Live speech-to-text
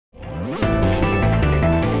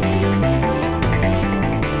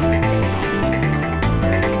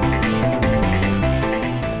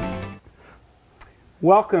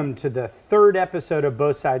Welcome to the third episode of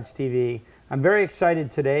Bothsides TV. I'm very excited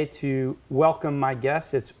today to welcome my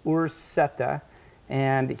guest. It's Urs Cete,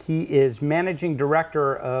 and he is managing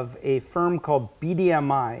director of a firm called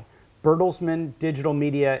BDMI, Bertelsmann Digital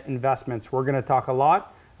Media Investments. We're going to talk a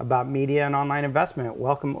lot about media and online investment.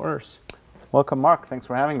 Welcome, Urs. Welcome, Mark. Thanks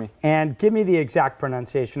for having me. And give me the exact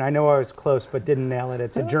pronunciation. I know I was close, but didn't nail it.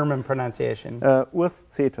 It's a German pronunciation. Urs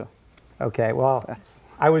Cete. Okay, well,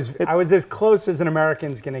 I was as close as an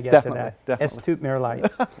American's going to get to that. Definitely. Es tut mir leid.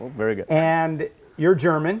 Well, very good. And you're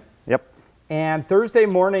German. Yep. And Thursday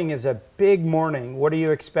morning is a big morning. What are you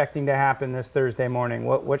expecting to happen this Thursday morning?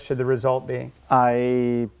 What should the result be?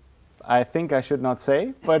 I think I should not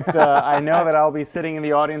say, but I know that I'll be sitting in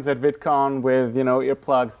the audience at VidCon with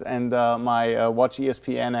earplugs and my Watch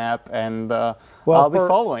ESPN app, and I'll be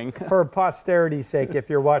following. For posterity's sake, if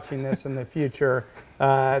you're watching this in the future,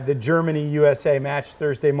 the Germany-USA match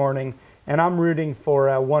Thursday morning, and I'm rooting for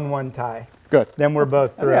a 1-1 tie. Good. Then we're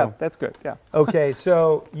both through. Yeah, that's good. Yeah. Okay,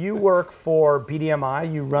 so you work for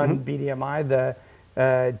BDMI. You run BDMI,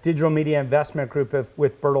 the Digital Media Investment Group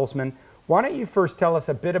with Bertelsmann. Why don't you first tell us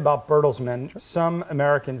a bit about Bertelsmann? Sure. Some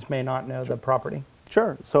Americans may not know the property.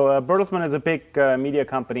 Sure. So Bertelsmann is a big media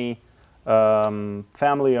company,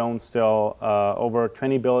 family-owned still, over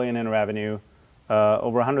 $20 billion in revenue,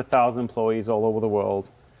 over 100,000 employees all over the world.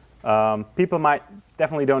 People might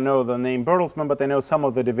definitely don't know the name Bertelsmann, but they know some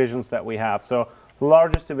of the divisions that we have. So the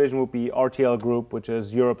largest division would be RTL Group, which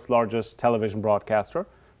is Europe's largest television broadcaster.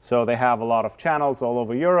 So they have a lot of channels all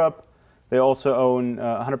over Europe. They also own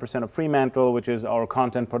 100% of Fremantle, which is our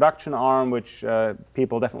content production arm, which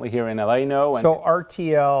people definitely here in LA know. And so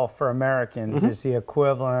RTL for Americans is the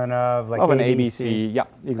equivalent of like an ABC? Yeah,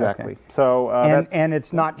 exactly. Okay. So and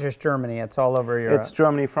it's not just Germany; it's all over Europe. It's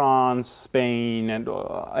Germany, France, Spain,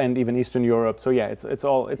 and even Eastern Europe. So yeah,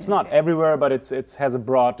 it's not everywhere, but it has a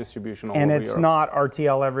broad distribution all over Europe. And it's not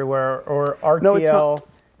RTL everywhere, or RTL. No, it's not.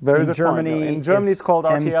 Very good Germany, point. In Germany, it's called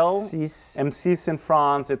RTL. M6 in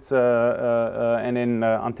France, it's and in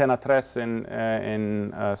Antena 3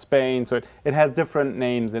 in Spain. So it has different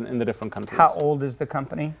names in the different countries. How old is the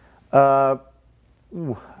company? I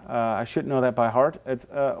should know that by heart. It's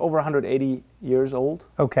over 180 years old.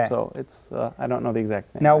 Okay. So it's I don't know the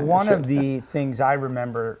exact name. Now, one of the things I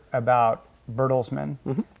remember about Bertelsmann,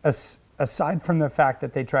 aside from the fact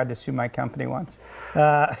that they tried to sue my company once.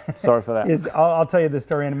 Sorry for that. I'll tell you the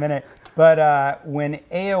story in a minute. But when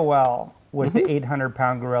AOL was the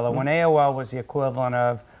 800-pound gorilla, when AOL was the equivalent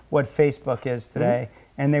of what Facebook is today,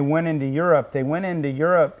 and they went into Europe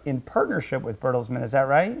in partnership with Bertelsmann. Is that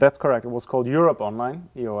right? That's correct. It was called Europe Online,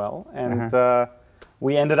 EOL. And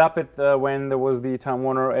we ended up when there was the Time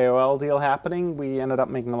Warner AOL deal happening, we ended up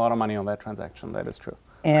making a lot of money on that transaction. That is true.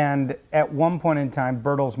 And at one point in time,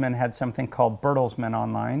 Bertelsmann had something called Bertelsmann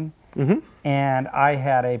Online, and I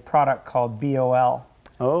had a product called BOL.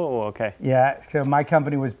 Oh, okay. Yeah, so my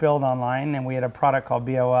company was Build Online, and we had a product called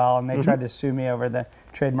BOL, and they tried to sue me over the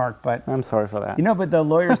trademark, but... I'm sorry for that. But the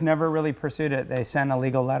lawyers never really pursued it. They sent a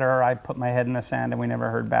legal letter, I put my head in the sand, and we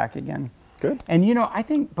never heard back again. Good. And I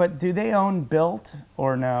think, but do they own Built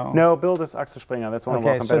or no? No, Built is Axel Springer. That's one of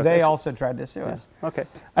our competitors. Okay, so they also tried to sue us. Okay.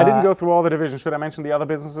 I didn't go through all the divisions. Should I mention the other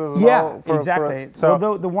businesses as well? Yeah, exactly.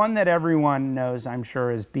 Well, the one that everyone knows, I'm sure,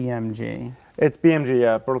 is BMG. It's BMG,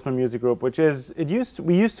 yeah, Bertelsmann Music Group, which is,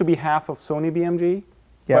 we used to be half of Sony BMG,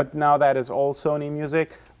 but now that is all Sony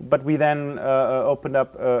Music. But we then opened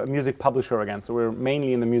up a music publisher again. So we're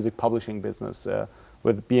mainly in the music publishing business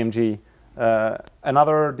with BMG.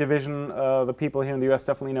 Another division the people here in the US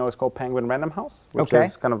definitely know is called Penguin Random House, which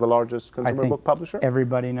is kind of the largest consumer book publisher.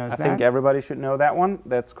 Everybody knows that. I think everybody should know that one.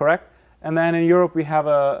 That's correct. And then in Europe we have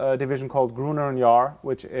a division called Gruner and Jahr,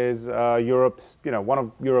 which is Europe's, one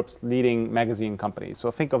of Europe's leading magazine companies. So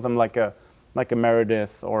think of them like a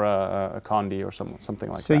Meredith or a Condé or something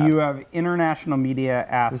like that. So you have international media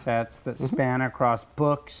assets that span across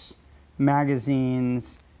books,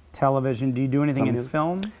 magazines, television. Do you do anything in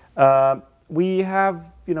film? We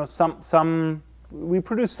have, we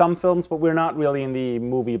produce some films, but we're not really in the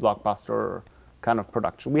movie blockbuster kind of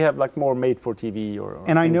production. We have more made for TV or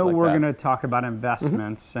and I know we're going to talk about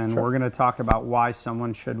investments and we're going to talk about why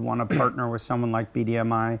someone should want to partner with someone like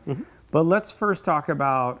BDMI. But let's first talk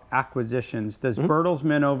about acquisitions. Does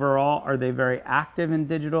Bertelsmann overall, are they very active in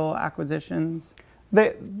digital acquisitions?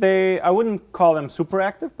 I wouldn't call them super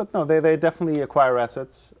active, but no, they definitely acquire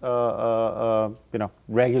assets,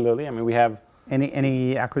 regularly. I mean, we have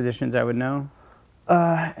any acquisitions I would know.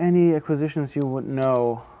 Any acquisitions you would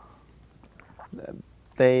know?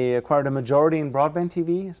 They acquired a majority in broadband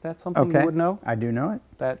TV. Is that something you would know? I do know it.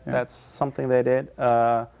 That's something they did.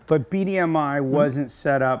 But BDMI wasn't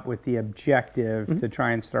set up with the objective to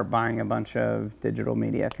try and start buying a bunch of digital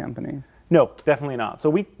media companies. No, definitely not. So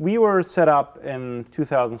we were set up in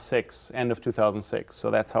 2006, end of 2006.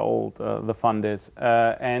 So that's how old the fund is.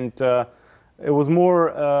 It was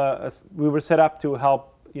more, we were set up to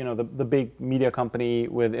help the big media company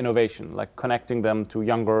with innovation, like connecting them to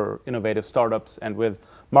younger, innovative startups and with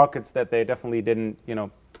markets that they definitely didn't,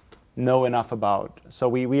 know enough about. So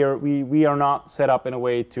we are not set up in a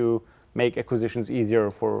way to make acquisitions easier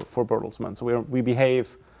for Bertelsmann. So we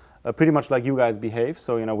behave pretty much like you guys behave.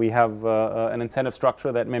 So we have an incentive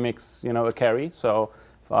structure that mimics a carry. So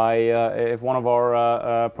if one of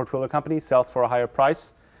our portfolio companies sells for a higher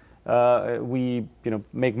price, we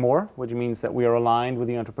make more, which means that we are aligned with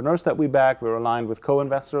the entrepreneurs that we back. We're aligned with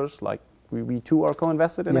co-investors, like we too are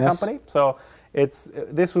co-invested in the company. So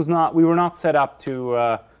we were not set up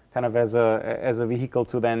to kind of as a vehicle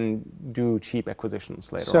to then do cheap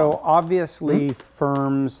acquisitions later on. So obviously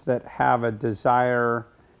firms that have a desire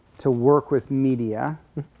to work with media,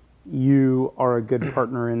 you are a good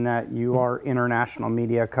partner in that. You are international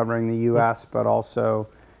media covering the US, but also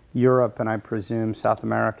Europe and I presume South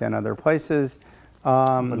America and other places.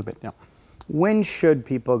 A little bit, yeah. When should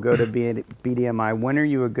people go to BDMI? When are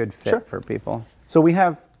you a good fit for people? So we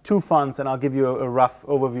have two funds, and I'll give you a rough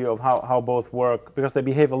overview of how both work, because they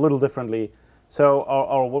behave a little differently. So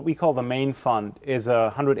our what we call the main fund is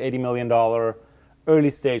a $180 million early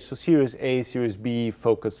stage, so Series A, Series B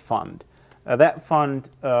focused fund. That fund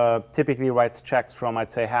typically writes checks from,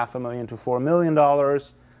 I'd say, $500,000 to $4 million.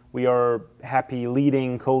 We are happy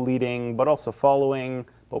leading, co-leading, but also following,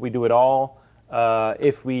 but we do it all.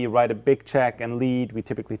 If we write a big check and lead, we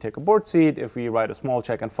typically take a board seat. If we write a small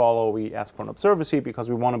check and follow, we ask for an observer seat because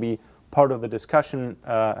we want to be part of the discussion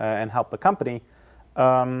and help the company.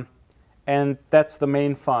 And that's the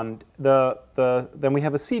main fund. Then we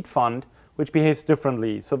have a seed fund, which behaves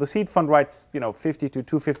differently. So the seed fund writes $50,000 to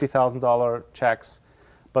 $250,000 checks,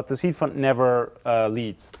 but the seed fund never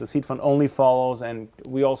leads. The seed fund only follows, and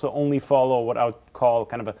we also only follow what I would call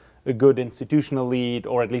kind of a good institutional lead,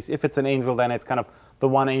 or at least if it's an angel, then it's kind of the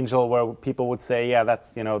one angel where people would say, yeah,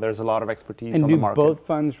 that's, there's a lot of expertise on the market. And do both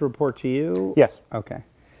funds report to you? Yes. Okay.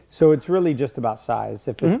 So it's really just about size.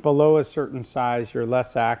 If it's below a certain size, you're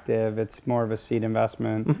less active. It's more of a seed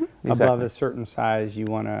investment. Exactly. Above a certain size, you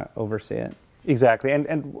want to oversee it. Exactly.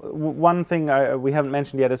 And one thing we haven't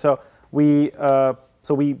mentioned yet is we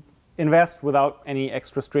invest without any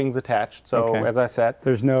extra strings attached. So as I said,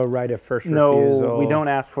 there's no right of first refusal. No, we don't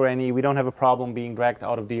ask for any. We don't have a problem being dragged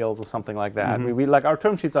out of deals or something like that. We like our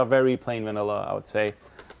term sheets are very plain vanilla, I would say.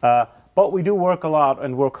 But we do work a lot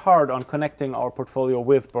and work hard on connecting our portfolio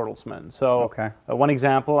with Bertelsmann. So one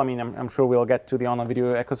example, I mean, I'm sure we'll get to the online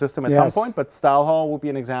video ecosystem at some point, but StyleHall would be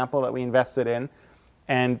an example that we invested in.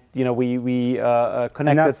 And we connected them.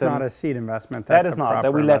 And that's not a seed investment. That's that is not.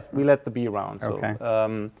 That we let the B round.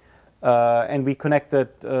 So, and we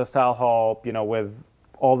connected StyleHall, with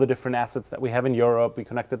all the different assets that we have in Europe. We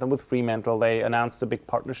connected them with Fremantle. They announced a big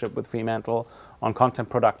partnership with Fremantle on content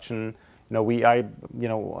production.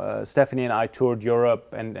 Stephanie and I toured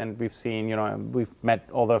Europe, and we've seen, we've met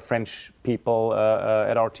all the French people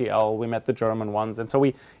at RTL. We met the German ones, and so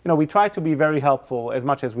we try to be very helpful as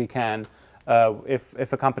much as we can.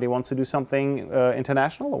 If a company wants to do something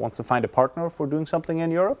international or wants to find a partner for doing something in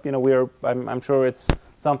Europe, I'm sure it's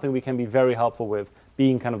something we can be very helpful with,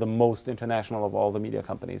 being kind of the most international of all the media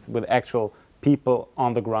companies, with actual people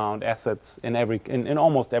on the ground, assets in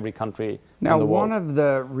almost every country in the world. Now, one of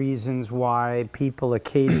the reasons why people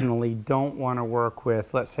occasionally don't want to work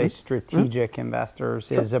with, let's say, strategic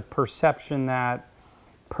investors is a perception that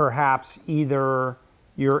perhaps either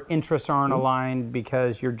your interests aren't aligned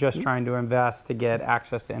because you're just trying to invest to get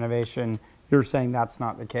access to innovation. You're saying that's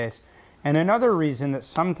not the case. And another reason that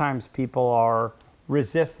sometimes people are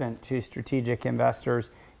resistant to strategic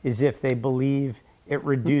investors is if they believe it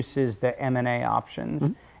reduces the M&A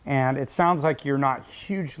options. And it sounds like you're not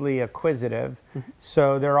hugely acquisitive,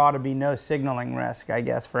 so there ought to be no signaling risk, I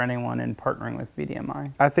guess, for anyone in partnering with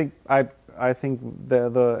BDMI. I think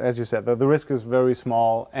the as you said, the risk is very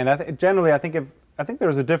small, and generally I think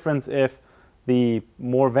there's a difference if the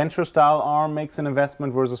more venture style arm makes an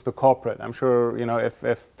investment versus the corporate. I'm sure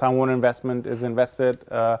if Time Warner Investment is invested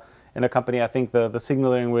in a company, I think the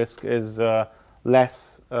signaling risk is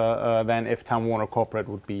less than if Time Warner Corporate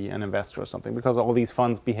would be an investor or something, because all these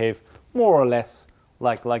funds behave more or less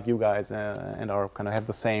like you guys and are kind of have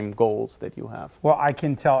the same goals that you have. Well, I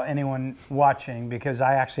can tell anyone watching, because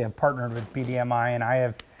I actually have partnered with BDMI, and I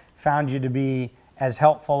have found you to be as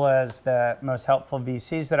helpful as the most helpful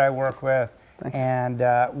VCs that I work with. Thanks. And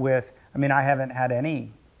I haven't had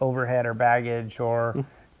any overhead or baggage or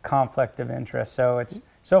conflict of interest. So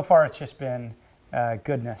so far it's just been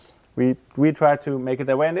goodness. We try to make it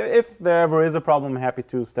that way, and if there ever is a problem, I'm happy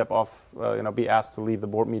to step off. Be asked to leave the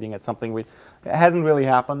board meeting at something. It hasn't really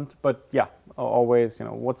happened, but yeah, always.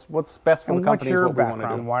 What's best for the company. What's your is what background? We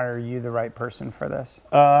want to do. Why are you the right person for this?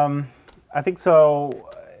 I think so.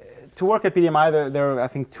 To work at BDMI, there are I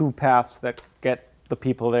think two paths that get the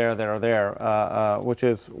people there that are there, which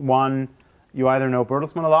is one. You either know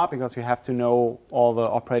Bertelsmann a lot because you have to know all the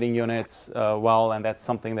operating units well, and that's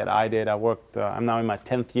something that I did. I worked. I'm now in my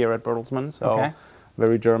 10th year at Bertelsmann, so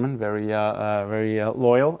very German, very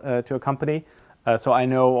loyal to a company. So I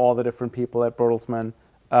know all the different people at Bertelsmann.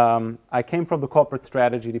 I came from the corporate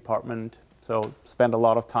strategy department, so spent a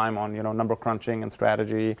lot of time on number crunching and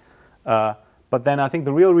strategy. But then I think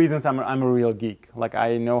the real reason is I'm a real geek. Like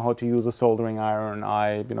I know how to use a soldering iron.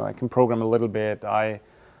 I can program a little bit.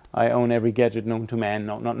 I own every gadget known to man,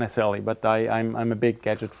 not necessarily, but I'm a big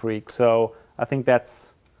gadget freak. So I think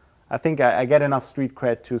I get enough street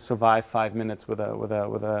cred to survive 5 minutes with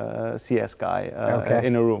a CS guy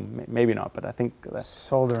in a room. Maybe not, but I think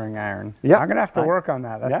soldering iron. Yeah, I'm gonna have to work on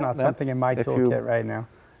that. That's not something in my toolkit right now.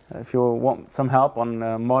 If you want some help on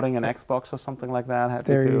modding an Xbox or something like that, happy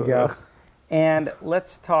there to. You go. And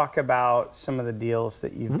let's talk about some of the deals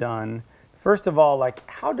that you've done. First of all,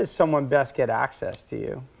 how does someone best get access to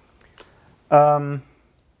you?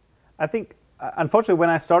 I think, unfortunately, when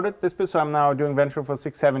I started this business, so I'm now doing venture for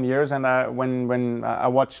 6-7 years, and when I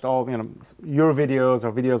watched all your videos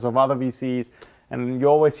or videos of other VCs, and you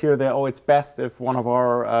always hear that, it's best if one of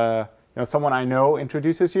our someone I know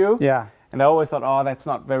introduces you. Yeah. And I always thought, that's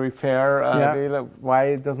not very fair.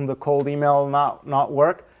 Why doesn't the cold email not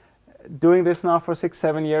work? Doing this now for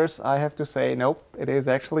 6-7 years, I have to say, nope. It is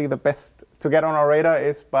actually the best to get on our radar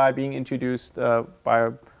is by being introduced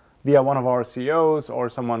via one of our CEOs or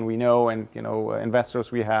someone we know and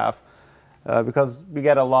investors we have, because we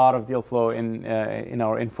get a lot of deal flow in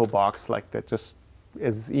our info box that just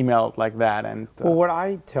is emailed like that. And well, what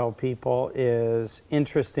I tell people is,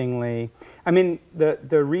 interestingly, I mean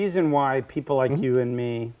the reason why people like you and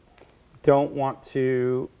me don't want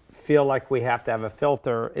to feel like we have to have a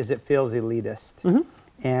filter is it feels elitist,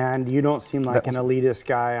 and you don't seem like an elitist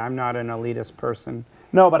guy. I'm not an elitist person.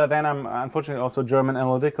 No, but then I'm unfortunately also German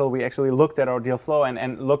analytical. We actually looked at our deal flow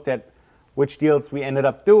and looked at which deals we ended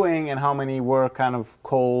up doing and how many were kind of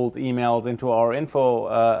cold emails into our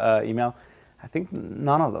info email. I think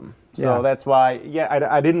none of them. So that's why,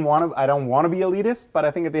 I don't want to be elitist, but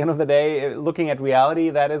I think at the end of the day, looking at reality,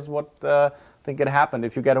 that is what I think it happened.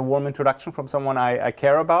 If you get a warm introduction from someone I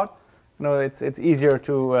care about, it's easier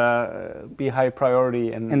to be high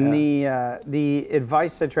priority. And the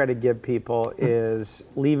advice I try to give people is,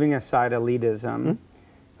 leaving aside elitism,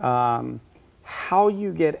 how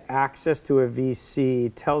you get access to a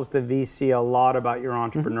VC tells the VC a lot about your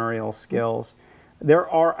entrepreneurial skills. There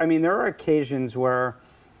are occasions where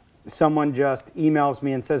someone just emails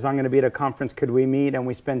me and says, I'm going to be at a conference, could we meet? And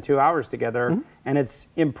we spend 2 hours together, and it's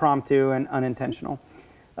impromptu and unintentional.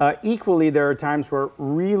 Equally, there are times where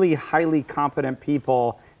really highly competent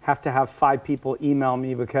people have to have 5 people email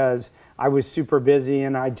me because I was super busy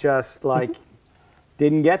and I just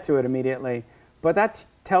didn't get to it immediately. But that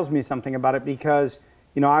tells me something about it, because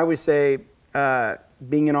I always say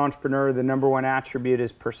being an entrepreneur, the #1 attribute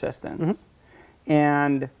is persistence.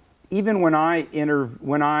 And even when I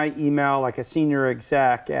email a senior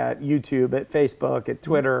exec at YouTube, at Facebook, at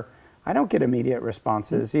Twitter, I don't get immediate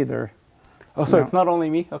responses either. Oh, so it's not only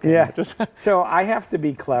me? Okay. Yeah. So I have to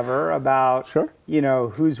be clever about,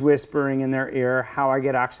 who's whispering in their ear, how I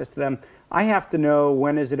get access to them. I have to know,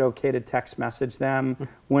 when is it okay to text message them?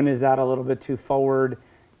 When is that a little bit too forward?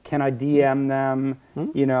 Can I DM them?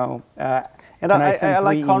 And I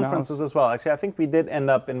like conferences as well. Actually, I think we did end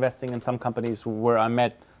up investing in some companies where I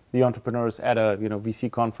met the entrepreneurs at a VC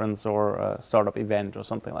conference or a startup event or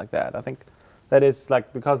something like that. I think that is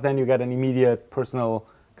because then you get an immediate personal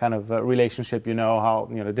kind of relationship. How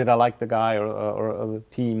did I like the guy or the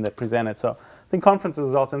team that presented? So I think conferences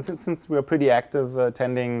is also, and since we're pretty active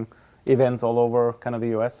attending events all over kind of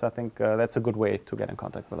the US, I think that's a good way to get in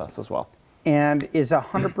contact with us as well. And is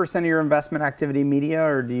 100% of your investment activity media,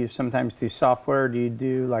 or do you sometimes do software? Do you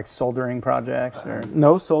do soldering projects? Or?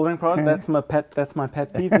 No soldering project. That's my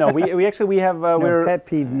pet peeve. No, we actually have. No, pet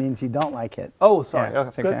peeve means you don't like it. Oh, sorry. Yeah,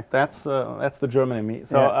 okay, good. Okay. That's the German in me.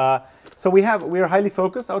 So so we are highly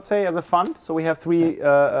focused, I would say, as a fund. So we have 3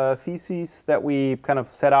 theses that we kind of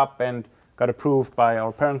set up and got approved by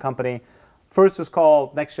our parent company. First is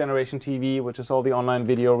called Next Generation TV, which is all the online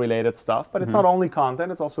video related stuff. But it's not only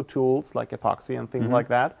content, it's also tools like epoxy and things like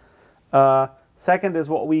that. Second is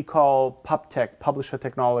what we call pub tech, publisher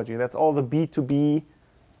technology. That's all the B2B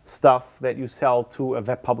stuff that you sell to a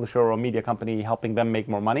web publisher or a media company, helping them make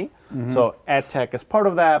more money. So ad tech is part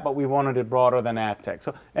of that, but we wanted it broader than ad tech.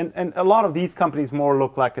 So, and a lot of these companies more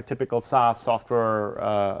look like a typical SaaS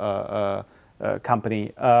software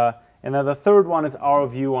company. And then the third one is our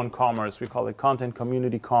view on commerce. We call it content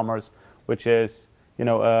community commerce, which is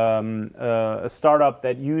a startup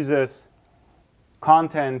that uses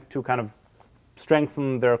content to kind of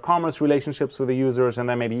strengthen their commerce relationships with the users, and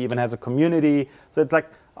then maybe even has a community. So it's like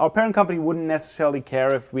our parent company wouldn't necessarily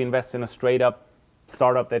care if we invest in a straight up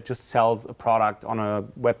startup that just sells a product on a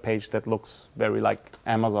web page that looks very like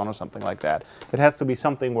Amazon or something like that. It has to be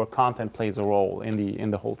something where content plays a role in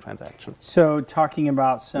the whole transaction. So talking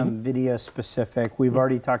about some video specific, we've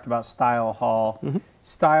already talked about Style Hall.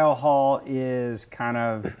 Style Hall is kind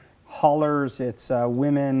of haulers. It's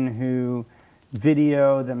women who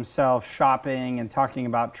video themselves shopping and talking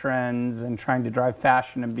about trends and trying to drive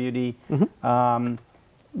fashion and beauty.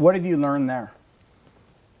 What have you learned there?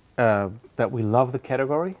 That we love the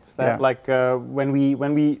category. Is that like when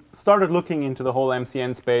we started looking into the whole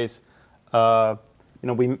MCN space,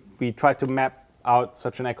 we tried to map out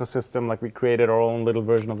such an ecosystem. Like we created our own little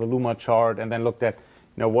version of the Luma chart, and then looked at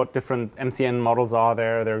what different MCN models are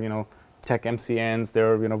there. There are tech MCNs.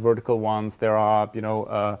 There are vertical ones. There are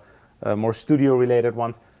more studio-related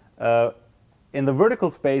ones. In the vertical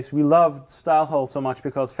space, we loved Style Hall so much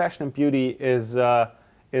because fashion and beauty is a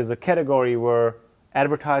category where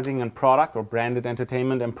advertising and product, or branded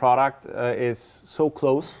entertainment and product, is so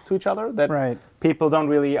close to each other that people they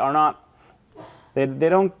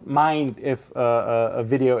don't mind if a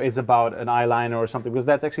video is about an eyeliner or something, because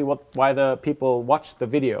that's actually why the people watch the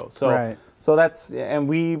video. So so that's, and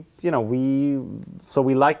we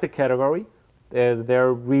like the category.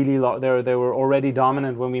 They're really they were already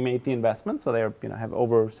dominant when we made the investment, so they have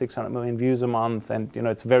over 600 million views a month, and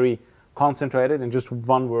it's very concentrated in just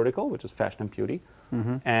one vertical, which is fashion and beauty.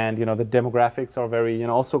 And the demographics are very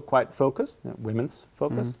also quite focused, women's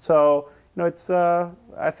focused. So it's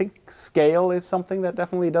I think scale is something that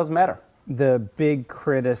definitely does matter. The big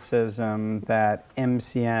criticism that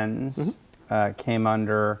MCNs came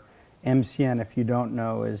under, MCN, if you don't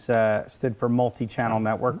know, is stood for multi-channel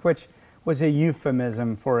network, which was a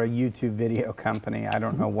euphemism for a YouTube video company. I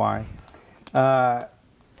don't know why. The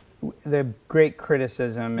great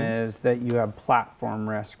criticism is that you have platform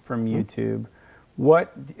risk from YouTube.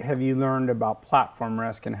 What have you learned about platform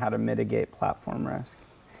risk and how to mitigate platform risk?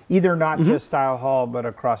 Either not just Style Hall, but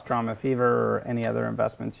across Drama Fever or any other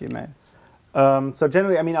investments you made. So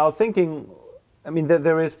generally, our thinking,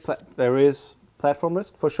 there is platform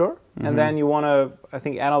risk for sure. And then you want to, I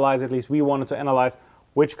think, analyze, at least we wanted to analyze,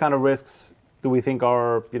 which kind of risks do we think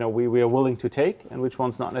are, we are willing to take, and which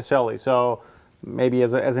ones not necessarily. So maybe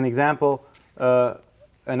as an example, an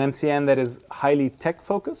MCN that is highly tech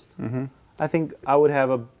focused, I think I would have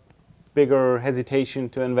a bigger hesitation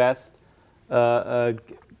to invest,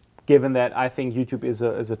 given that I think YouTube is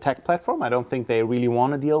a tech platform. I don't think they really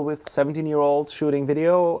want to deal with 17-year-olds shooting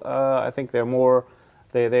video. I think they're more,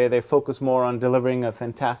 they focus more on delivering a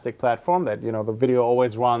fantastic platform that the video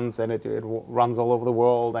always runs, and it runs all over the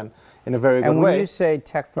world and in a very good way. And when you say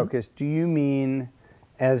tech focused, do you mean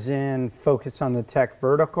as in focus on the tech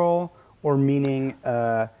vertical, or meaning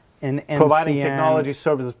an MCN? Providing technology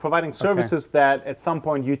services, providing services that at some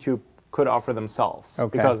point YouTube could offer themselves.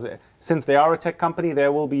 Because since they are a tech company, they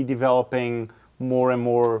will be developing more and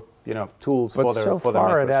more tools for their networks. So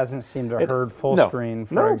far, it hasn't seemed to herd full screen,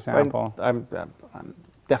 for example. I'm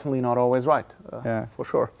definitely not always right, for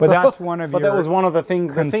sure. But that's one of your But that was one of the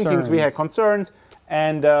things, the thinkings we had concerns.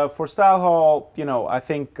 And for Style Hall, I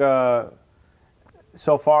think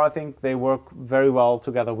so far, I think they work very well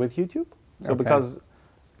together with YouTube. So because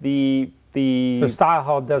so Style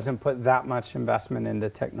Hall doesn't put that much investment into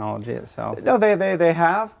technology itself. No, they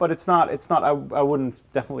have, but it's not. I wouldn't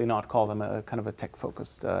definitely not call them a kind of a tech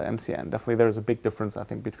focused MCN. Definitely, there's a big difference, I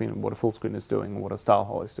think, between what a full screen is doing and what a Style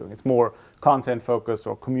Hall is doing. It's more content focused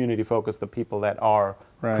or community focused. The people that are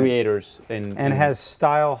creators in. And has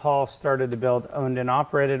Style Hall started to build owned and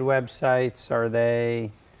operated websites? Are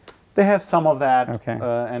they? They have some of that,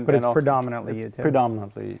 but it's predominantly YouTube.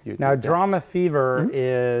 Predominantly YouTube. Now, Drama Fever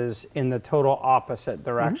is in the total opposite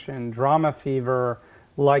direction. Drama Fever,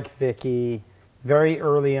 like Viki, very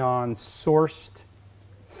early on sourced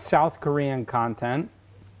South Korean content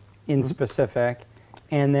in specific,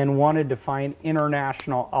 and then wanted to find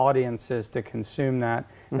international audiences to consume that.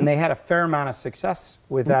 And they had a fair amount of success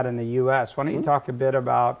with that in the U.S. Why don't you talk a bit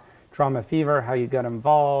about Drama Fever, how you got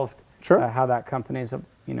involved, how that company's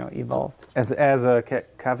evolved? As a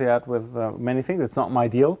caveat with many things, it's not my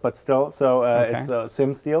deal, but still. So it's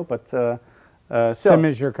Sim's deal, but Sim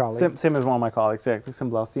is your colleague. Sim is one of my colleagues, exactly. Sim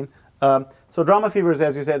Blaustein. So Drama Fever is,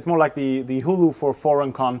 as you said, it's more like the Hulu for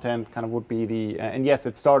foreign content, kind of would be the. And yes,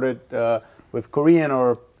 it started with Korean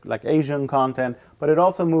or like Asian content, but it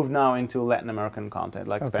also moved now into Latin American content,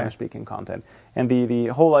 like Spanish-speaking content. And the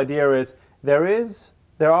whole idea is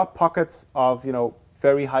there are pockets of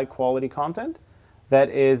very high quality content that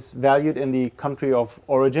is valued in the country of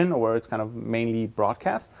origin, or where it's kind of mainly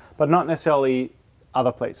broadcast, but not necessarily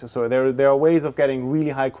other places. So there are ways of getting really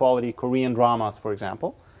high quality Korean dramas, for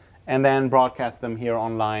example, and then broadcast them here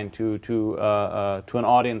online to an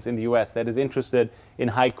audience in the US that is interested in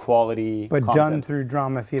high quality but content. Done through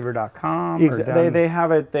dramafever.com? They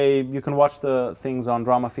have it. You can watch the things on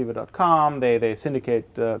dramafever.com. They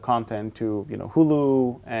syndicate content to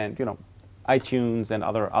Hulu and iTunes and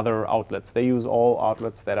other outlets. They use all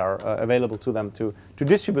outlets that are available to them to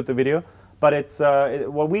distribute the video. But it's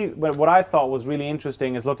what I thought was really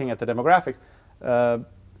interesting is looking at the demographics.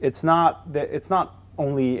 It's not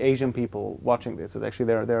only Asian people watching this. It's actually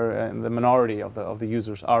the minority of the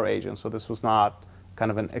users are Asian. So this was not kind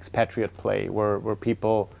of an expatriate play where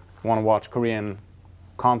people want to watch Korean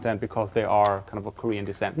content because they are kind of a Korean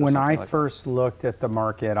descent. When I first looked at the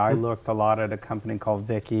market, I looked a lot at a company called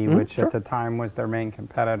Viki, which at the time was their main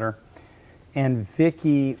competitor. And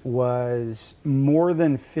Viki was more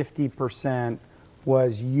than 50%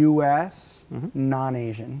 was US,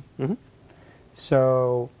 non-Asian.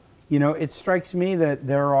 So, it strikes me that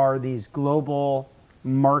there are these global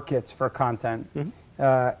markets for content.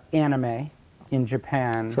 Anime in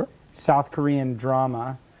Japan, South Korean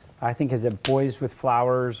drama, I think is it Boys with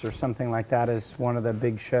Flowers or something like that is one of the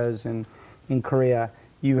big shows in Korea.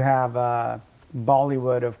 You have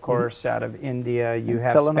Bollywood, of course, out of India. You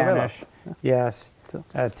have Spanish, yes,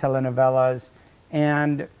 telenovelas.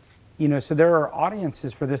 And, so there are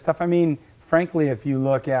audiences for this stuff. I mean, frankly, if you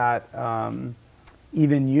look at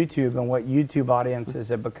even YouTube and what YouTube audiences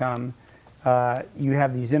have become, you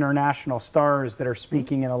have these international stars that are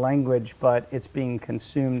speaking in a language, but it's being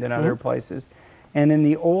consumed in other places. And in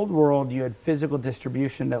the old world, you had physical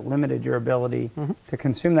distribution that limited your ability to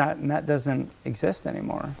consume that, and that doesn't exist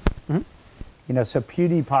anymore. So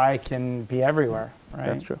PewDiePie can be everywhere, right?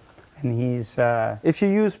 That's true. And he's... if you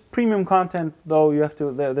use premium content, though, you have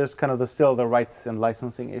to... There's kind of still the rights and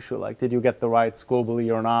licensing issue. Like, did you get the rights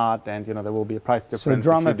globally or not? And, there will be a price difference. So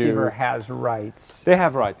Drama Fever has rights. They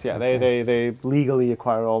have rights, yeah. Okay. They legally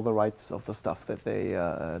acquire all the rights of the stuff that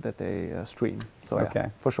they stream. So, yeah,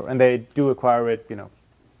 for sure. And they do acquire it,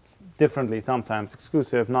 differently sometimes.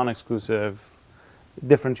 Exclusive, non-exclusive,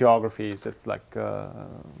 different geographies. It's like the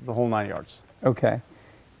whole 9 yards. Okay.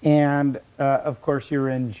 And, of course, you're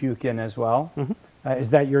in Jukin as well. Is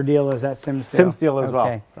that your deal? Is that Sim's deal? Sim's deal as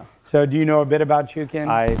well. So do you know a bit about Jukin?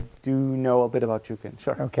 I do know a bit about Jukin,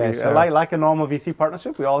 sure. Okay. Like a normal VC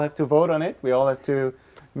partnership, we all have to vote on it. We all have to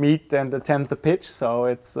meet and attend the pitch. So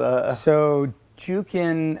it's... So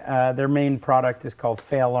Jukin, their main product is called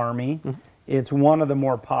Fail Army. It's one of the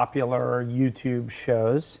more popular YouTube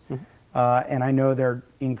shows. And I know they're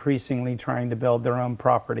increasingly trying to build their own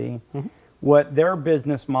property. What their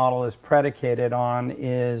business model is predicated on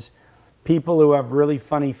is people who have really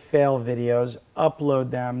funny fail videos, upload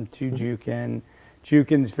them to Jukin.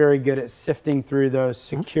 Jukin's very good at sifting through those,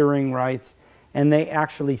 securing rights, and they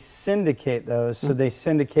actually syndicate those. So they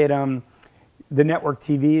syndicate them. The network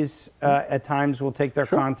TVs at times will take their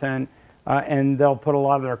content and they'll put a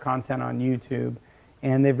lot of their content on YouTube.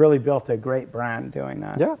 And they've really built a great brand doing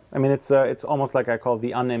that. Yeah, I mean, it's almost like I call it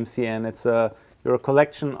the un-MCN. It's you're a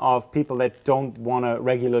collection of people that don't want to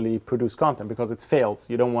regularly produce content because it fails.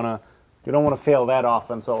 You don't want to fail that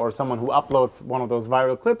often. So, or someone who uploads one of those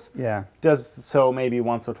viral clips does so maybe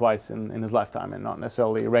once or twice in his lifetime and not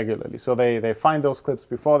necessarily regularly. So they find those clips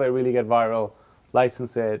before they really get viral,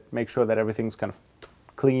 license it, make sure that everything's kind of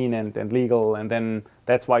clean and legal, and then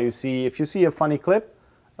that's why if you see a funny clip,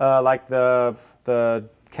 like the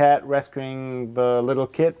cat rescuing the little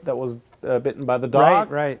kid that was bitten by the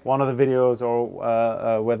dog. Right. One of the videos,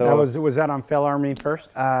 or whether was that on Fail Army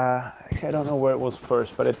first? Actually, I don't know where it was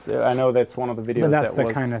first, but it's I know that's one of the videos. But that's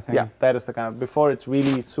the kind of thing. Yeah, that is the kind of before it's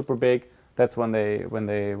really super big. That's when they and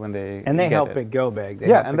they help it go big. They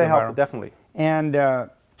help it definitely. And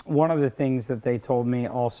one of the things that they told me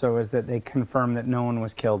also is that they confirmed that no one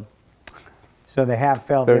was killed. So they have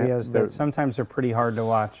fail videos that sometimes are pretty hard to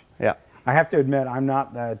watch. Yeah. I have to admit, I'm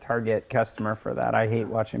not the target customer for that. I hate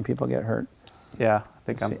watching people get hurt. Yeah,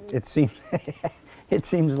 I think it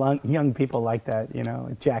seems young people like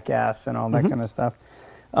that, Jackass and all that kind of stuff.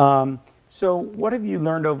 So what have you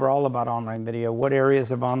learned overall about online video? What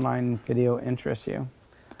areas of online video interest you?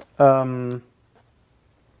 So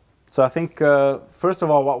I think, first of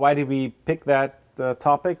all, why did we pick that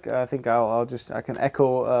topic? I think I can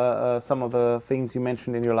echo some of the things you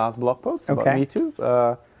mentioned in your last blog post about Me Too.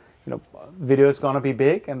 Video is going to be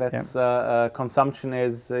big, and that's consumption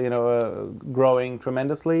is growing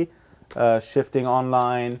tremendously, shifting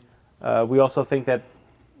online. We also think that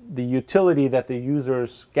the utility that the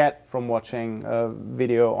users get from watching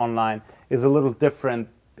video online is a little different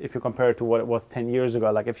if you compare it to what it was 10 years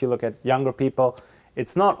ago. Like if you look at younger people,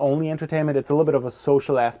 it's not only entertainment, it's a little bit of a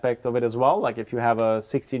social aspect of it as well. Like if you have a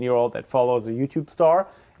 16-year-old that follows a YouTube star,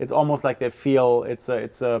 it's almost like they feel it's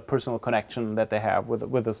a personal connection that they have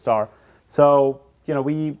with the star. So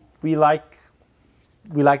we like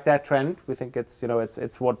that trend. We think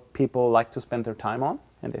it's what people like to spend their time on,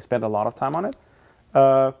 and they spend a lot of time on it.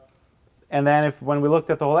 And then when we looked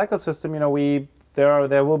at the whole ecosystem,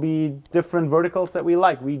 there will be different verticals that we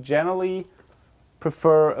like. We generally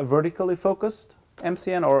prefer a vertically focused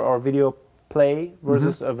MCN or video play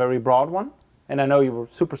versus a very broad one. And I know you were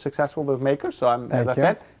super successful with Maker, so as I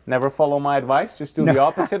said, never follow my advice. Just do the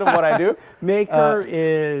opposite of what I do. Maker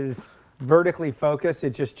is vertically focused.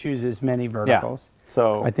 It just chooses many verticals. Yeah.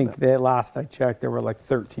 So I think the last I checked, there were like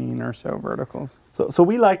 13 or so verticals. So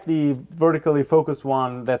we like the vertically focused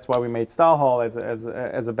one. That's why we made StyleHall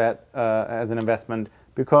as a bet, as an investment.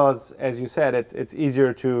 Because, as you said, it's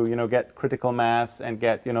easier to get critical mass and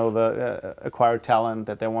get the acquired talent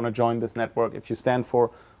that they want to join this network. If you stand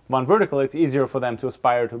for one vertical, it's easier for them to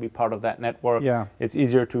aspire to be part of that network. Yeah. It's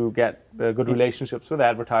easier to get good relationships with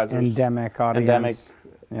advertisers. Endemic audience.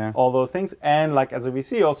 Yeah. All those things. And like as a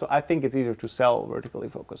VC also, I think it's easier to sell vertically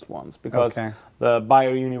focused ones because the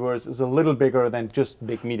buyer universe is a little bigger than just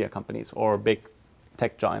big media companies or big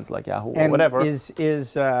tech giants like Yahoo or whatever. Is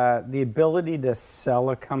the ability to sell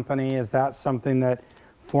a company, is that something that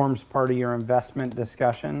forms part of your investment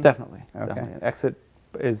discussion? Definitely. Okay. Definitely. Exit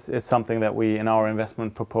is something that we, in our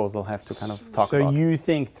investment proposal, have to kind of talk about. So you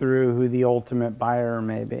think through who the ultimate buyer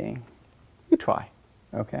may be? We try.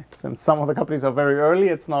 Okay. Since some of the companies are very early,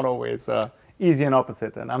 it's not always easy and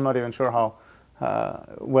opposite. And I'm not even sure how,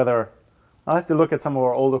 whether, I'll have to look at some of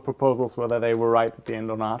our older proposals, whether they were right at the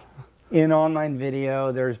end or not. In online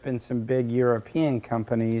video, there's been some big European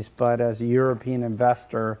companies, but as a European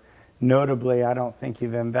investor, notably, I don't think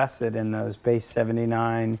you've invested in those. Base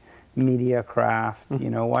 79, Mediacraft,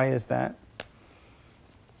 why is that?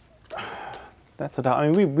 That's I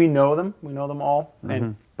mean, we know them. We know them all.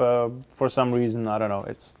 And for some reason, I don't know,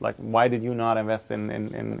 it's like, why did you not invest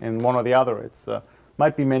in one or the other? It's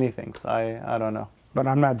might be many things. I don't know. But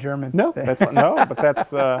I'm not German. No, but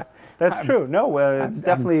that's true. No, it's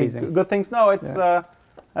definitely good things. No, it's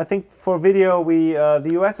I think for video,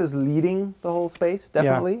 the US is leading the whole space,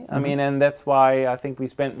 definitely. Yeah. I mean, and that's why I think we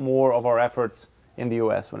spent more of our efforts in the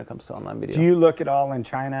US when it comes to online video. Do you look at all in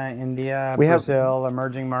China, India, Brazil,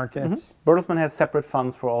 emerging markets? Bertelsmann has separate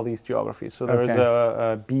funds for all these geographies. So there is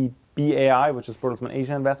a BAI, which is Bertelsmann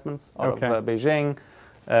Asia Investments out of Beijing.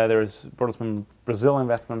 There's Bertelsmann Brazil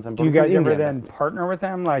Investments and Bertelsmann Do you guys India ever then partner with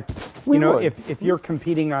them? Like, if you're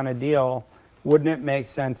competing on a deal, wouldn't it make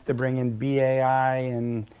sense to bring in BAI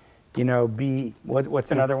and,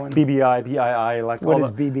 what's another one? BBI, BII. Like what is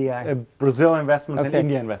BBI? Brazil Investments and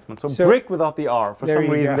India Investments. So BRIC without the R. For some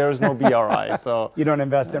reason, there is no BRI. So you don't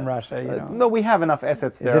invest in Russia, No, we have enough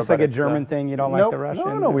assets there. Is this like a German thing? You don't like the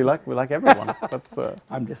Russians? No, we like everyone. That's,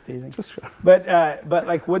 I'm just teasing. Just sure. But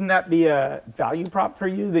like, wouldn't that be a value prop for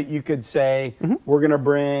you that you could say, we're going to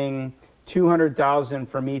bring 200,000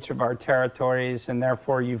 from each of our territories, and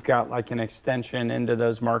therefore you've got like an extension into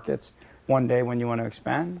those markets one day when you want to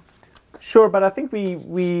expand? Sure, but I think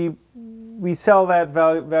we sell that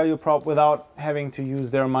value prop without having to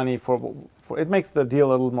use their money for it makes the deal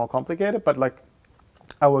a little more complicated. But like,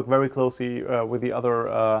 I work very closely with the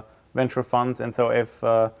other venture funds, and so if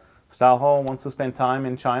StyleHall wants to spend time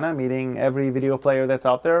in China meeting every video player that's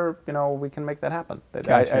out there, we can make that happen.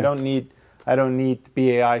 Gotcha. I don't need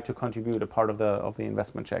BAI to contribute a part of the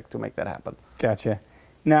investment check to make that happen. Gotcha.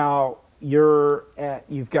 Now,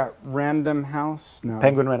 you've got Random House? No.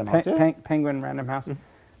 Penguin Random House. Penguin Random House.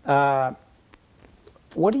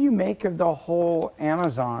 What do you make of the whole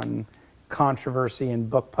Amazon controversy in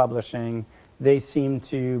book publishing? They seem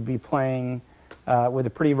to be playing with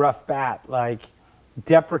a pretty rough bat, like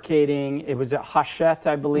deprecating. It was at Hachette,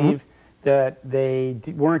 I believe, that they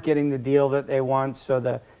weren't getting the deal that they want, so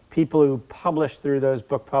the people who published through those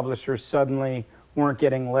book publishers suddenly weren't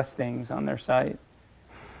getting listings on their site.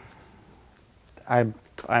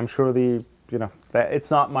 I'm sure the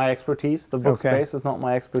it's not my expertise. The book Okay. space is not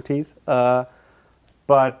my expertise.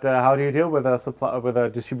 But how do you deal with a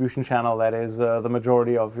distribution channel that is the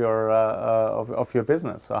majority of your of your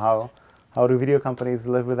business? So how do video companies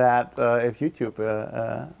live with that if YouTube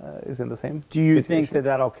is in the same Do you situation? think that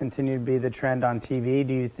that'll continue to be the trend on TV?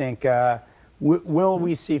 Do you think, will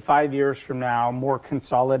we see 5 years from now more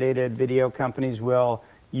consolidated video companies? Will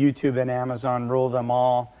YouTube and Amazon rule them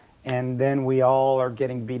all, and then we all are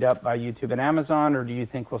getting beat up by YouTube and Amazon? Or do you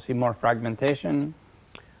think we'll see more fragmentation?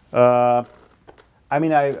 I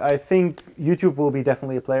mean, I think YouTube will be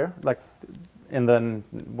definitely a player, like in the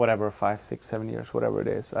whatever 5, 6, 7 years, whatever it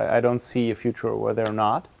is. I don't see a future where they're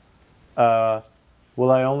not.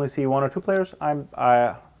 Will I only see 1 or 2 players?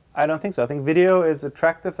 I don't think so. I think video is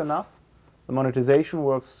attractive enough. The monetization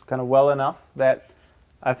works kind of well enough that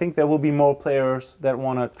I think there will be more players that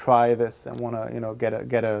want to try this and want to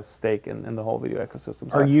get a stake in the whole video ecosystem.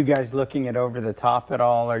 So Are you guys looking at over the top at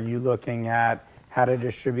all? Are you looking at how to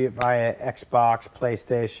distribute via Xbox,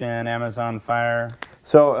 PlayStation, Amazon Fire?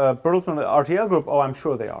 So Bertelsmann, RTL Group, I'm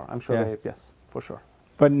sure they are. I'm sure Yeah. they, yes, for sure.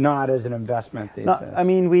 But not as an investment these days. I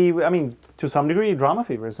mean, to some degree, Drama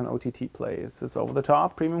Fever is an OTT play. It's over the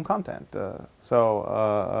top premium content.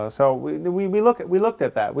 So we looked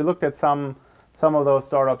at that. We looked at some of those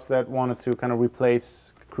startups that wanted to kind of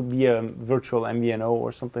replace, could be a virtual MVNO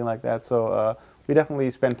or something like that. So we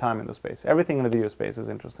definitely spend time in the space. Everything in the video space is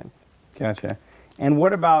interesting. Gotcha. And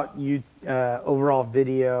what about you? Overall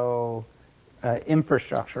video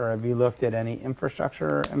infrastructure. Have you looked at any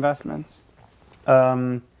infrastructure investments?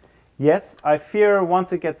 Yes, I fear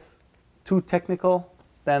once it gets too technical,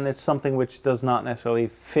 then it's something which does not necessarily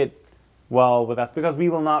fit well with us, because we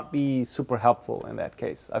will not be super helpful in that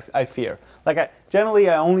case. I fear. Like generally,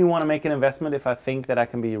 I only want to make an investment if I think that I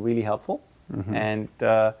can be really helpful. Mm-hmm. And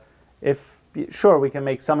sure, we can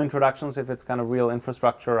make some introductions if it's kind of real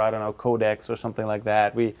infrastructure. I don't know, codecs or something like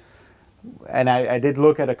that. I did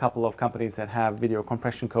look at a couple of companies that have video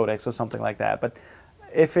compression codecs or something like that. But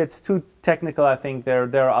if it's too technical, I think there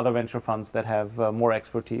are other venture funds that have more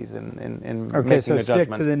expertise in making a judgment. Okay, so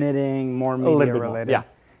stick to the knitting, more media related. Yeah,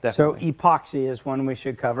 definitely. So Epoxy is one we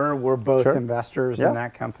should cover. We're both investors in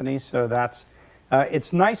that company, so that's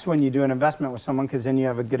it's nice when you do an investment with someone, because then you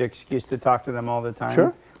have a good excuse to talk to them all the time.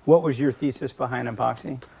 Sure. What was your thesis behind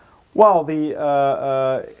Epoxy? Well,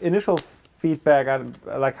 the initial feedback,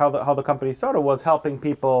 like how the company started, was helping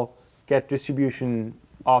people get distribution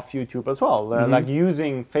off YouTube as well, like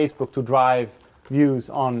using Facebook to drive views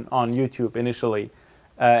on YouTube initially,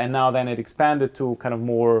 and now then it expanded to kind of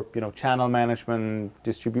more channel management,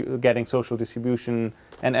 getting social distribution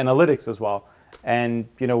and analytics as well. And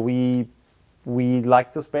we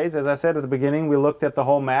liked the space. As I said at the beginning, we looked at the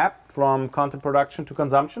whole map from content production to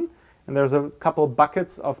consumption, and there's a couple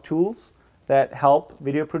buckets of tools that help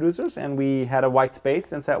video producers, and we had a white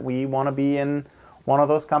space and said we want to be in one of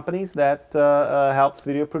those companies that helps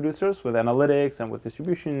video producers with analytics and with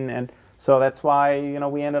distribution, and so that's why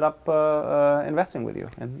we ended up investing with you.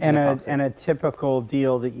 And a typical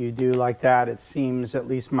deal that you do like that, it seems, at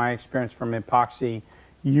least my experience from Epoxy,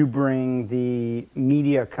 you bring the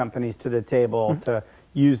media companies to the table to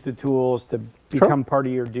use the tools to become part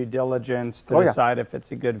of your due diligence to decide if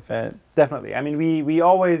it's a good fit. Definitely. I mean, we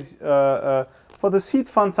always for the seed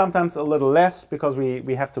fund sometimes a little less, because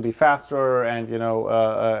we have to be faster and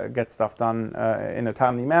get stuff done in a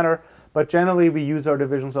timely manner. But generally, we use our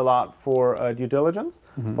divisions a lot for due diligence.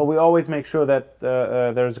 But we always make sure that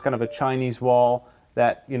there's kind of a Chinese wall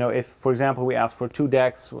that if, for example, we ask for 2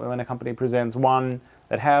 decks when a company presents one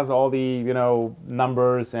that has all the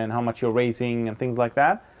numbers and how much you're raising and things like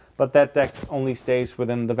that, but that deck only stays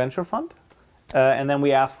within the venture fund. And then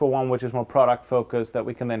we ask for one which is more product focused that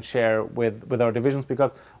we can then share with our divisions,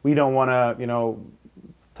 because we don't want to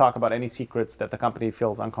talk about any secrets that the company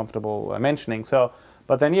feels uncomfortable mentioning. So,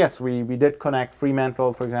 but then yes, we did connect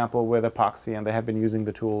Fremantle, for example, with Epoxy, and they have been using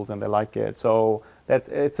the tools and they like it. So that's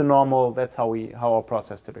how our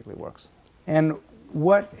process typically works. And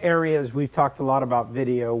what areas, we've talked a lot about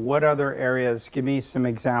video, what other areas, give me some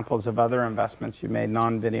examples of other investments you made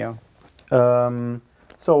non-video.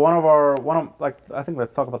 So I think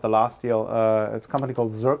let's talk about the last deal. It's a company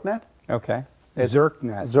called Zerknet. Okay.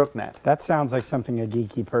 Zerknet. Zerknet. That sounds like something a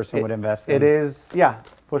geeky person would invest in. It is, yeah,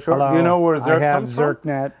 for sure. Hello, do you know where Zerk comes from?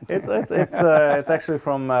 Zerknet. It's actually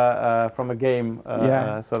from a game.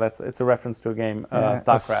 So it's a reference to a game,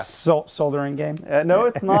 StarCraft. Soldering game? No,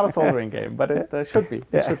 it's not a soldering game, but it should be.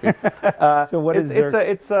 It should be. So what is Zerk?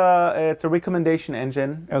 It's a recommendation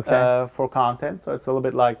engine for content. So it's a little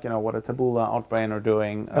bit like what a Taboola, Outbrain are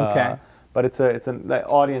doing. Okay. but it's an like,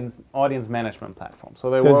 audience management platform. So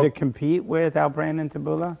they Does work, it compete with Outbrain and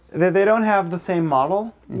Taboola? they don't have the same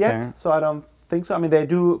model yet, Okay. so I don't think so. I mean, they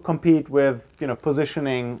do compete with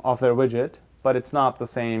positioning of their widget, but it's not the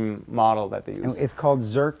same model that they use. It's called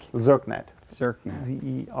Zergnet. Zergnet.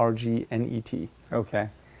 Zergnet. Okay.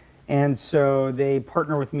 And so they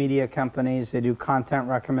partner with media companies. They do content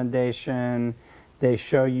recommendation. They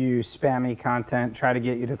show you spammy content, try to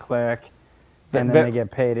get you to click, and then they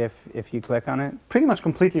get paid if you click on it. Pretty much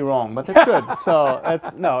completely wrong, but that's good. So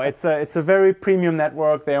it's a very premium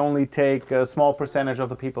network. They only take a small percentage of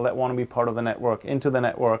the people that want to be part of the network into the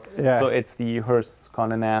network. Yeah. So it's the Hearsts,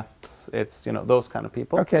 Condé Nasts, it's those kind of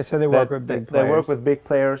people. Okay, so they work with big players. They work with big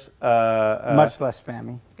players. Much less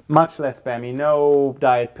spammy. Much less spammy. No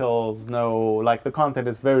diet pills. No, like the content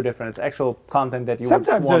is very different. It's actual content that you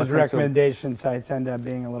Sometimes would want those to consume. recommendation sites end up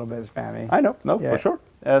being a little bit spammy. I know, no, Yeah. for sure.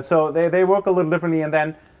 So they work a little differently, and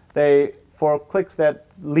then for clicks that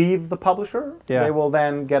leave the publisher, they will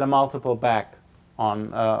then get a multiple back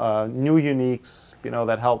on new uniques,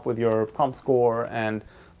 that help with your comp score, and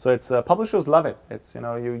so it's publishers love it. It's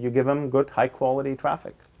you give them good high quality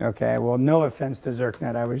traffic. Okay, well, no offense to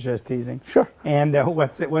Zergnet, I was just teasing. Sure. And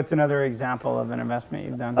what's another example of an investment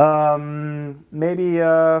you've done? Maybe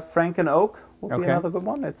Frank and Oak would be another good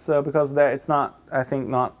one. It's because it's not, I think,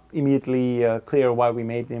 not immediately clear why we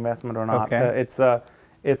made the investment or not. Okay.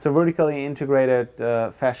 It's a vertically integrated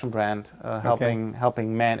fashion brand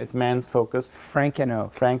helping men. It's men's focused. Frank and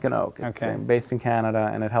Oak. Frank and Oak. It's based in Canada,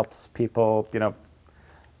 and it helps people,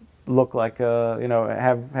 look like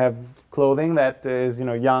have clothing that is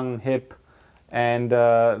young, hip, and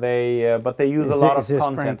but they use a lot of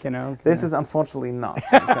content. Frank and Oak? This is unfortunately not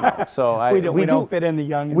Frank and Oak. So we don't fit in the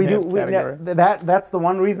young and hip category. That's the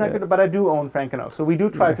one reason I could, but I do own Frank and Oak. So we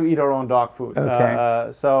do try to eat our own dog food.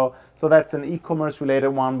 Okay. So that's an e-commerce related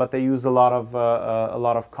one, but they use a lot of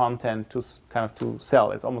content to to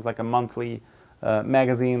sell. It's almost like a monthly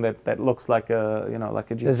magazine that looks like a like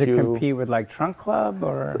a GQ. Does it compete with like Trunk Club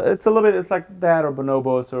or? It's a little bit. It's like that or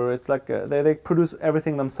Bonobos, or it's like they produce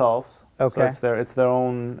everything themselves. Okay. So it's their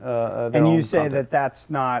own. And you say that that's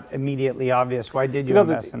not immediately obvious. Why did you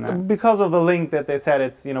invest in that? Because of the link that they said.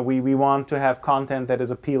 It's we want to have content that is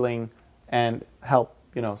appealing and help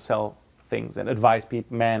sell things and advise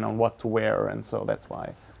men on what to wear, and so that's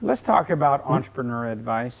why. Let's talk about entrepreneur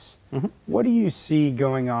advice. What do you see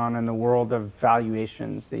going on in the world of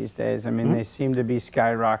valuations these days? I mean, they seem to be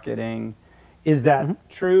skyrocketing. Is that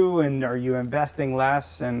true? And are you investing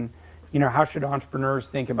less? And how should entrepreneurs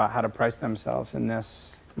think about how to price themselves in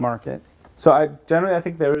this market? So I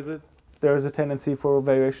think there is a tendency for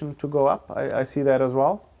valuation to go up. I see that as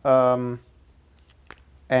well.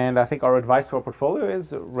 And I think our advice to our portfolio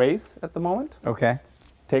is raise at the moment. Okay.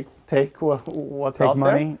 Take what's out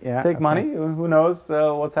money. there. Yeah. Take money. Who knows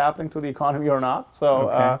what's happening to the economy or not?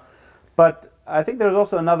 So, but I think there's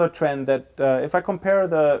also another trend that if I compare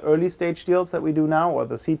the early stage deals that we do now or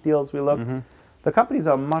the seed deals we look, the companies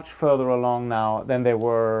are much further along now than they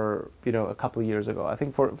were, a couple of years ago. I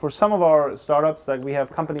think for some of our startups, like we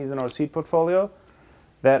have companies in our seed portfolio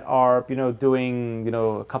that are, doing,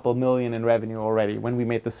 a couple million in revenue already when we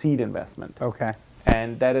made the seed investment. Okay.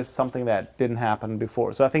 And that is something that didn't happen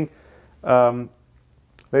before. So I think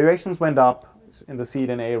valuations went up in the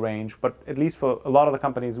seed and A range, but at least for a lot of the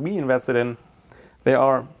companies we invested in, they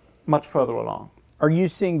are much further along. Are you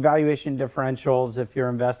seeing valuation differentials if you're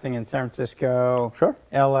investing in San Francisco, sure,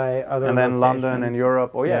 LA, other and then locations? London and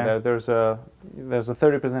Europe? Oh yeah, there's a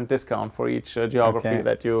 30% discount for each geography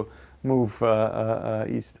that you move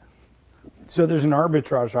east. So there's an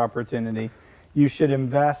arbitrage opportunity. You should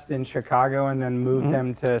invest in Chicago and then move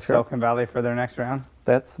them to Silicon Valley for their next round?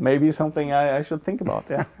 That's maybe something I should think about,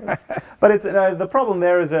 yeah. But it's the problem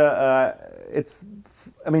there is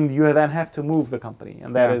you then have to move the company,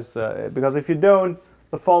 and that is because if you don't,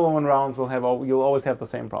 the following rounds you'll always have the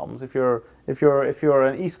same problems. If you're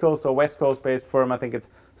an East Coast or West Coast based firm, I think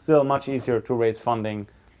it's still much easier to raise funding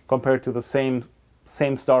compared to the same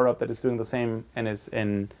startup that is doing the same and is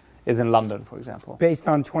in London, for example. Based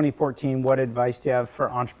on 2014, what advice do you have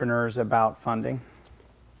for entrepreneurs about funding?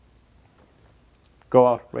 Go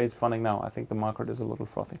out, raise funding now. I think the market is a little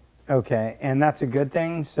frothy. Okay, and that's a good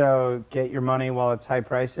thing? So get your money while it's high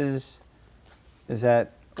prices? Is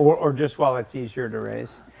that, or just while it's easier to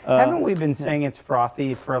raise? Haven't we been saying it's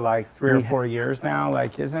frothy for like 3 or 4 years now?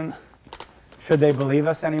 Like, should they believe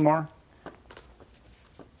us anymore?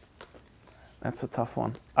 That's a tough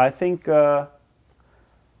one. I think...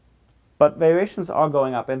 But valuations are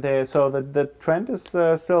going up, and so the trend is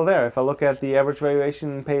still there. If I look at the average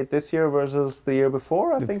valuation paid this year versus the year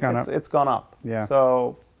before, I think it's gone up. Yeah.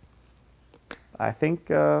 So I think,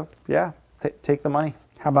 yeah, take the money.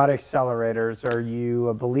 How about accelerators? Are you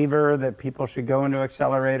a believer that people should go into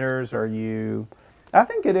accelerators? Are you... I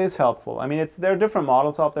think it is helpful. I mean, there are different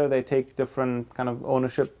models out there. They take different kind of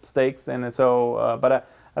ownership stakes, and so. But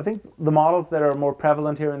I think the models that are more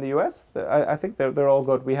prevalent here in the U.S., I think they're all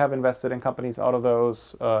good. We have invested in companies out of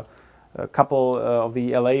those. A couple of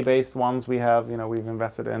the LA-based ones we have. We've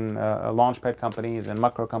invested in launchpad companies and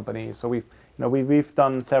macro companies. So we've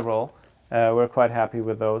done several. We're quite happy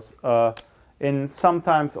with those.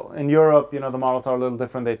 Sometimes in Europe, the models are a little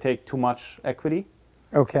different. They take too much equity.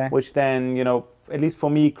 Okay. Which then, at least for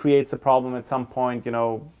me, creates a problem at some point.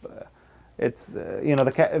 It's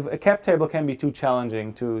a cap table can be too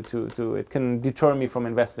challenging to it can deter me from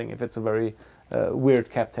investing if it's a very weird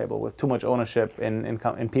cap table with too much ownership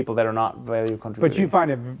in people that are not value contributing. But you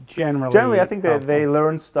find it generally. Generally, I think they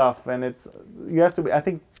learn stuff, and you have to be. I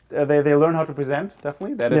think they learn how to present.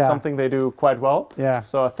 Definitely, that is something they do quite well. Yeah.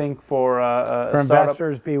 So I think for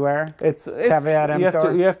investors, beware. It's caveat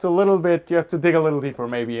emptor. You have to dig a little deeper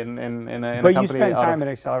maybe in a company. But you spend time at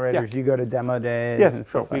accelerators. You go to demo days. Yes,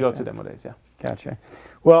 sure. We go to demo days. Yeah. Gotcha.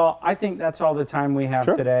 Well, I think that's all the time we have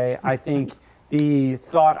today. I think the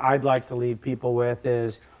thought I'd like to leave people with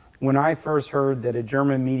is, when I first heard that a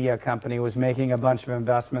German media company was making a bunch of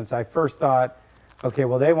investments, I first thought, okay,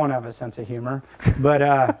 well, they won't have a sense of humor. But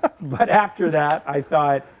after that, I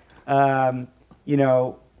thought,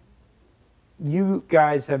 you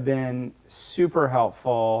guys have been super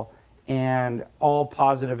helpful and all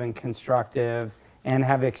positive and constructive and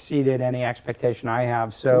have exceeded any expectation I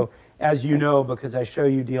have. So as you know, because I show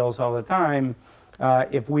you deals all the time,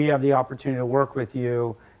 if we have the opportunity to work with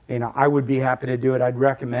you, I would be happy to do it. I'd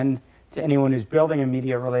recommend to anyone who's building a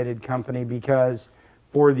media-related company, because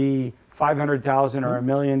for the $500,000 or $1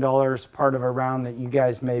 million part of a round that you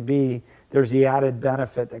guys may be, there's the added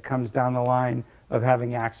benefit that comes down the line of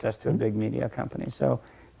having access to a big media company. So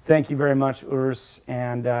thank you very much, Urs,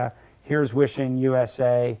 and here's wishing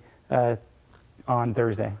USA on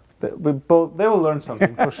Thursday. They will learn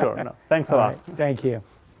something for sure. Thanks a lot. Right, thank you.